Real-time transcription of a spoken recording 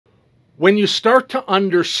When you start to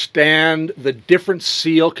understand the different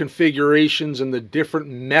seal configurations and the different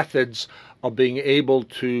methods of being able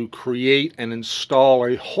to create and install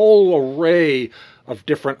a whole array of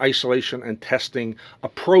different isolation and testing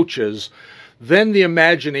approaches, then the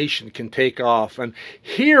imagination can take off. And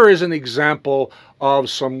here is an example of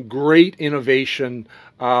some great innovation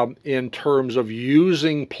in terms of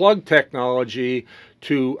using plug technology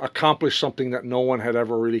to accomplish something that no one had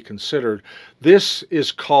ever really considered. This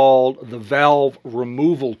is called the valve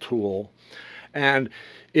removal tool. And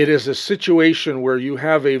it is a situation where you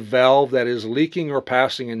have a valve that is leaking or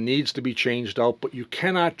passing and needs to be changed out, but you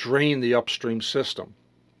cannot drain the upstream system.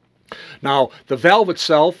 Now, the valve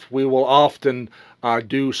itself, we will often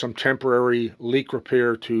do some temporary leak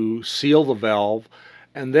repair to seal the valve,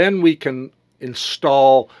 and then we can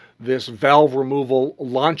install this valve removal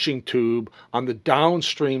launching tube on the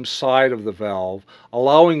downstream side of the valve,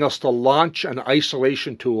 allowing us to launch an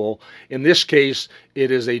isolation tool. In this case,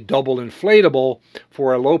 it is a double inflatable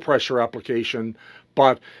for a low pressure application,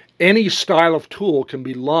 but any style of tool can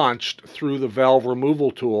be launched through the valve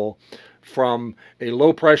removal tool. From a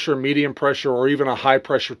low pressure, medium pressure, or even a high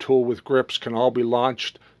pressure tool with grips can all be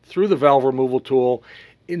launched through the valve removal tool,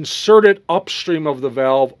 inserted upstream of the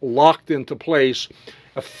valve, locked into place,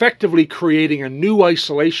 effectively creating a new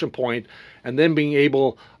isolation point, and then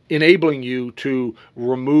enabling you to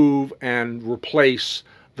remove and replace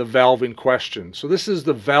the valve in question. So this is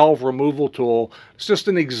the valve removal tool. It's just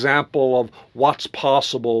an example of what's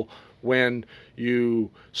possible when you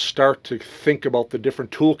start to think about the different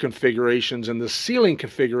tool configurations and the sealing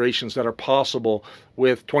configurations that are possible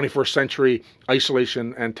with 21st century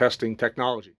isolation and testing technology.